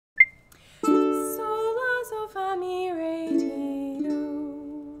mi, re, ti,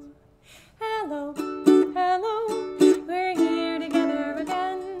 do. Hello, hello, we're here together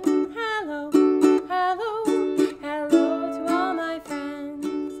again. Hello, hello, hello to all my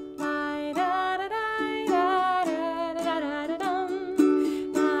friends. La da da da da da da da dum.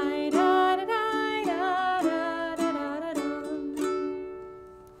 La da da da da da da dum.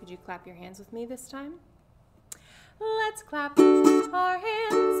 Could you clap your hands with me this time? Let's clap our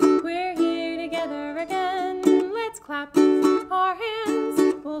hands, we're here together again. Let's clap our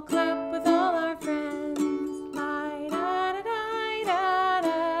hands, we'll clap with all our friends. La da da da da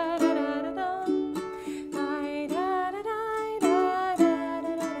da da da dum. La da da da da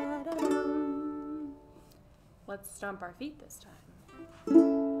da da da dum. Let's stomp our feet this time.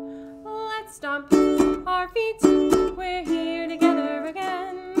 Let's stomp our feet, we're here together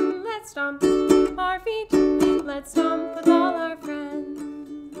again. Let's stomp our feet, let's stomp with all our friends.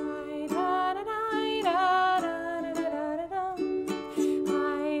 La da da da da da da da dum.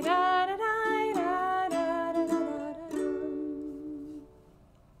 La da da da da da da da dum.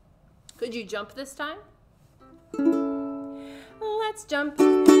 Could you jump this time? Let's jump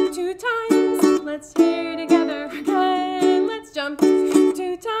 2 times. Let's here together again. Let's jump 2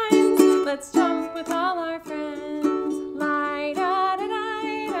 times. Let's jump with all our friends. La da da da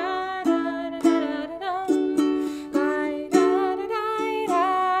da da da da dum. La da da da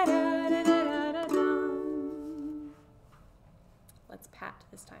da da da da dum. Let's pat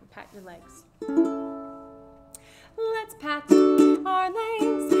this time. Pat your legs. Let's pat our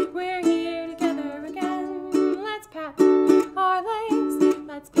legs. We're here together again. Let's pat our legs.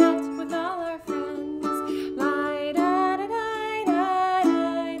 Let's pat with all our friends. La da da da da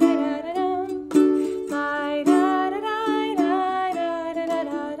da da dum. La da da da da da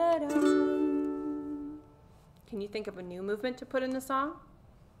da da dum. Can you think of a new movement to put in the song?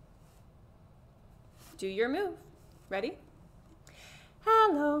 Do your move. Ready?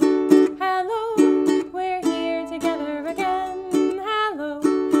 Hello, hello, we're